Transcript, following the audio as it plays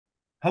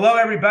Hello,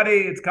 everybody.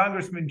 It's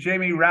Congressman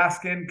Jamie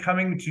Raskin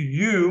coming to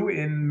you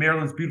in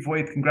Maryland's beautiful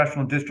 8th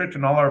Congressional District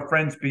and all our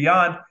friends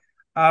beyond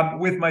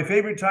with my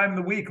favorite time of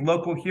the week,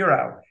 Local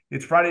Hero.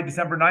 It's Friday,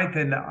 December 9th,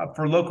 and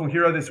for Local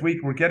Hero this week,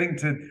 we're getting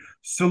to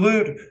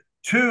salute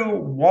two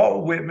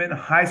Walt Whitman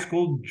High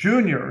School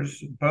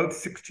juniors, both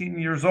 16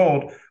 years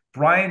old,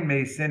 Brian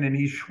Mason and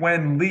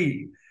Yixuan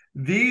Lee.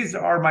 These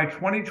are my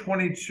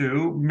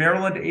 2022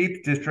 Maryland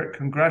 8th District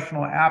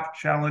Congressional App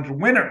Challenge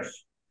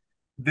winners.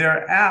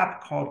 Their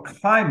app called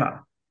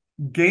Clima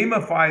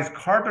gamifies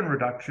carbon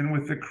reduction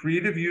with a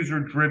creative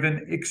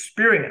user-driven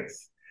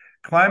experience.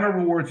 Clima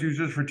rewards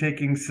users for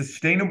taking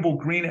sustainable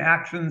green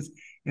actions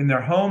in their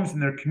homes and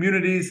their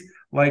communities,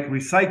 like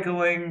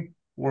recycling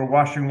or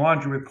washing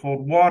laundry with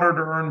cold water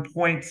to earn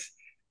points,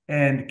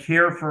 and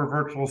care for a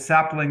virtual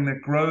sapling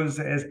that grows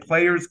as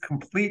players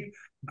complete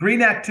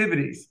green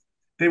activities.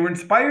 They were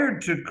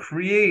inspired to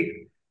create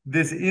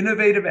this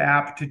innovative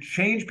app to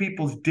change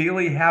people's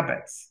daily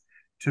habits,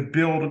 to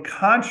build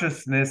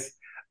consciousness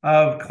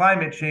of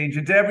climate change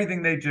into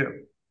everything they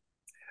do.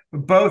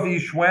 Both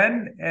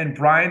Yixuan and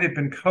Brian have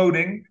been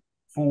coding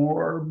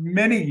for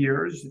many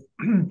years,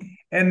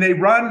 and they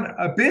run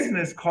a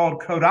business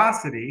called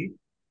Codosity,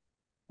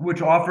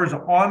 which offers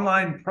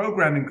online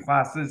programming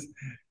classes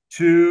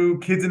to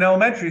kids in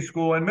elementary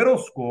school and middle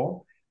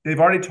school. They've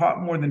already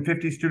taught more than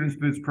 50 students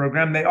through this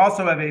program. They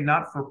also have a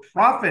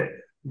not-for-profit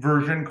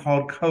version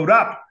called Code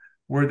Up,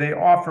 where they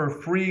offer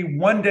free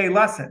one-day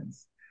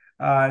lessons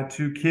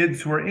to kids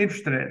who are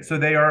interested in it. So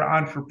they are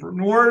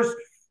entrepreneurs,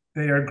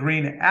 they are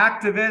green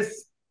activists,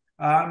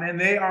 and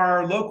they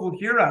are local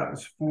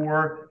heroes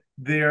for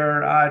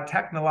their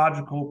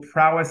technological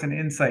prowess and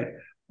insight.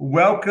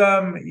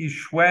 Welcome,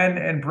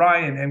 Yixuan and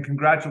Brian, and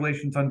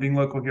congratulations on being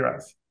local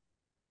heroes.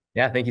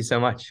 Yeah, thank you so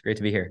much. Great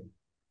to be here.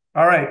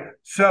 All right.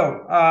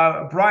 So,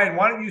 Brian,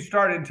 why don't you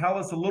start and tell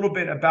us a little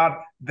bit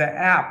about the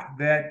app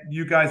that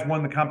you guys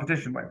won the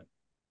competition with?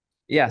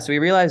 Yeah, so we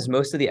realized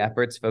most of the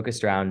efforts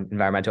focused around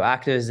environmental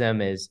activism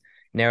is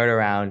narrowed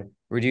around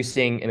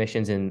reducing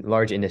emissions in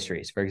large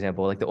industries. For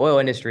example, like the oil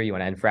industry, you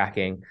want to end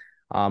fracking.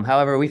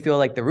 However, we feel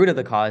like the root of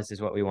the cause is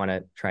what we want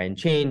to try and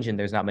change, and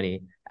there's not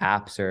many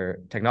apps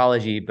or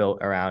technology built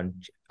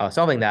around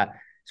solving that.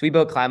 So we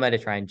built Clima to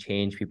try and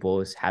change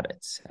people's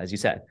habits, as you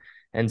said.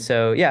 And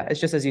so, yeah, it's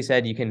just as you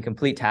said, you can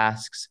complete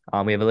tasks.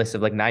 We have a list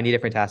of like 90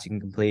 different tasks you can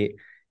complete,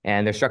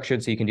 and they're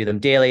structured so you can do them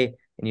daily.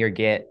 And you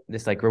get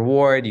this like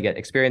reward, you get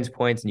experience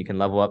points, and you can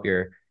level up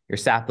your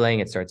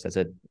sapling. It starts as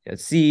a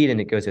seed, and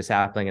it goes to a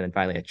sapling, and then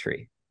finally a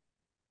tree.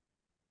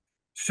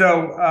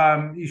 So,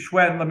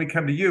 Yixuan, let me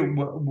come to you.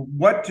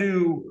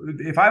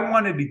 If I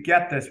wanted to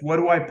get this, what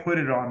do I put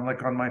it on?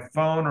 Like on my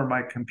phone or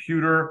my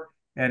computer?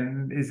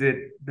 And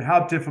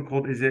how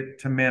difficult is it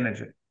to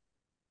manage it?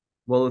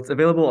 Well, it's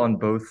available on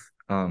both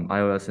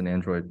iOS and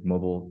Android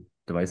mobile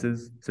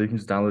devices. So you can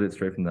just download it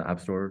straight from the App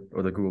Store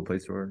or the Google Play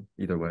Store,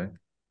 either way.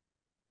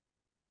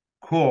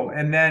 Cool.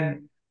 And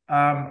then,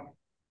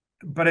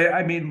 but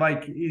I mean,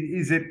 like,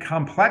 is it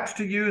complex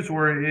to use,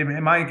 or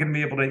am I going to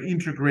be able to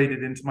integrate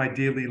it into my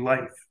daily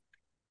life?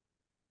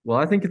 Well,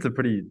 I think it's a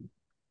pretty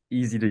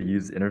easy to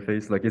use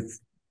interface. Like it's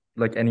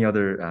like any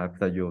other app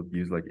that you'll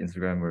use, like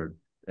Instagram or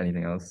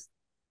anything else.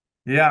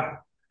 Yeah.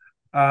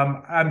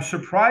 I'm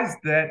surprised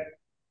that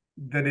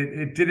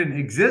it didn't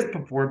exist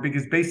before,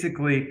 because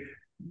basically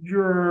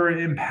you're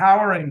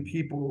empowering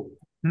people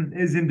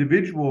as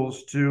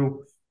individuals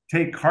to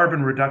take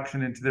carbon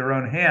reduction into their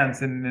own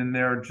hands and in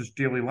their just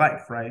daily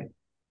life, right?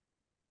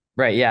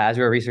 Right. Yeah. As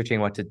we were researching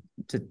what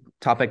to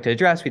topic to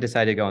address, we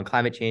decided to go on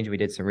climate change. We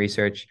did some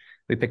research.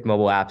 We picked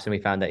mobile apps, and we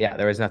found that, yeah,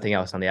 there was nothing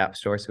else on the App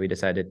Store. So we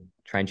decided to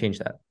try and change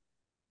that.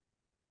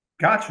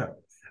 Gotcha.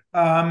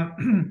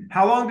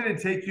 How long did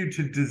it take you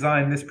to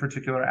design this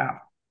particular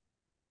app?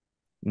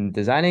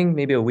 Designing,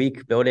 maybe a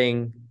week.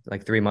 Building,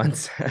 like 3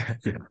 months.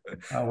 Yeah.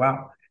 Oh,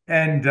 wow.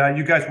 And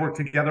you guys worked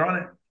together on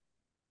it?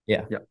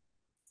 Yeah. Yeah.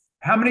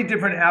 How many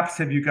different apps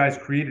have you guys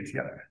created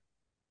together?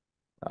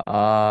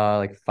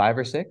 Like 5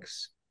 or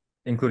 6.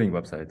 Including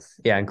websites.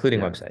 Yeah,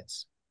 including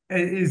websites.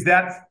 Is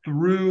that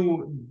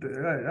through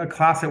a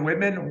class at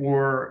Whitman,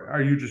 or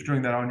are you just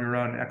doing that on your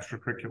own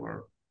extracurricular?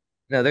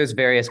 No, there's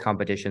various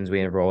competitions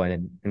we enroll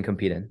in and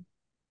compete in.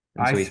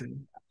 And I so see.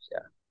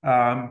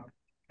 Yeah.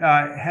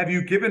 Have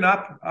you given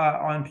up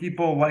on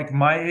people like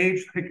my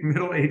age, like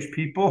middle-aged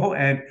people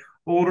and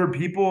older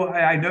people?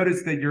 I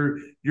noticed that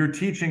you're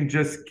teaching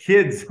just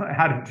kids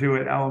how to do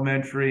it,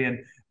 elementary and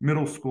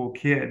middle school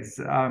kids.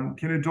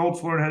 Can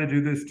adults learn how to do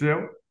this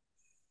too?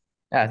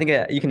 Yeah, I think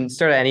you can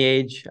start at any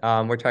age.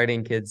 We're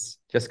targeting kids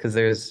just because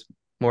there's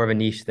more of a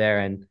niche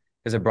there and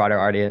there's a broader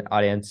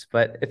audience.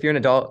 But if you're an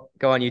adult,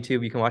 go on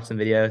YouTube. You can watch some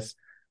videos.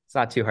 It's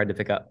not too hard to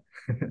pick up.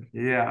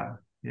 Yeah,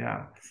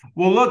 yeah.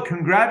 Well, look,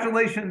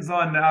 congratulations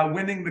on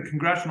winning the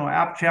Congressional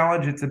App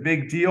Challenge. It's a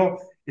big deal.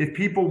 If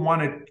people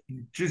want to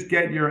just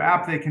get your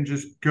app, they can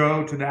just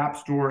go to the App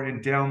Store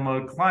and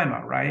download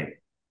Clima, right?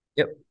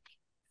 Yep.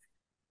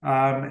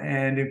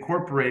 And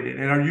incorporate it.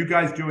 And are you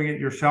guys doing it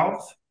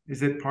yourselves?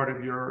 Is it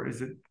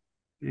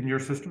in your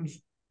systems?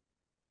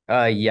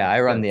 Yeah,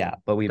 I run Yeah, the app,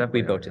 but we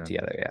definitely built are, it yeah.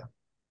 together. Yeah.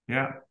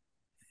 Yeah.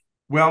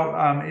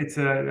 Well, it's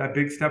a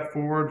big step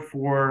forward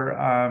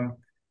for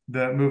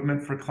the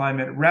movement for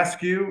climate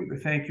rescue.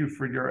 Thank you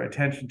for your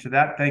attention to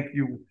that. Thank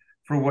you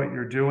for what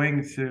you're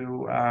doing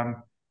to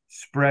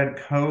spread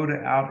code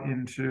out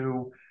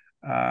into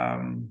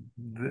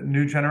the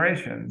new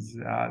generations.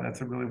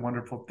 That's a really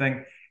wonderful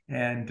thing.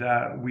 And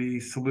we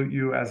salute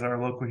you as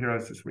our local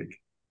heroes this week.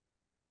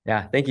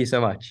 Yeah. Thank you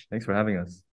so much. Thanks for having us.